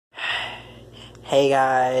Hey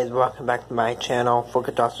guys, welcome back to my channel.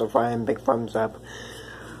 Forget to also find big thumbs up.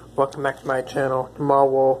 Welcome back to my channel.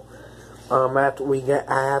 Tomorrow, I have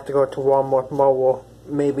to go to Walmart tomorrow.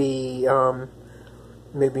 Maybe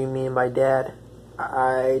me and my dad.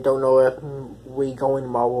 I don't know if we going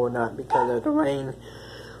tomorrow or not because of the rain.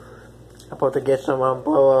 I'm supposed to get some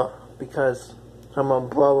umbrella because some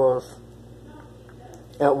umbrellas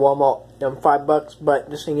at Walmart, $5. But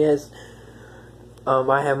the thing is,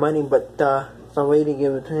 I have money, but some lady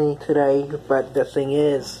gave it to me today. But the thing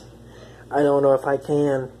is, I don't know if I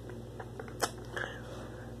can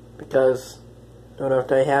because I don't know if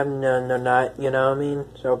they have none or not. You know what I mean?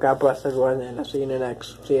 So God bless everyone, and I'll see you in the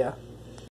next. See ya.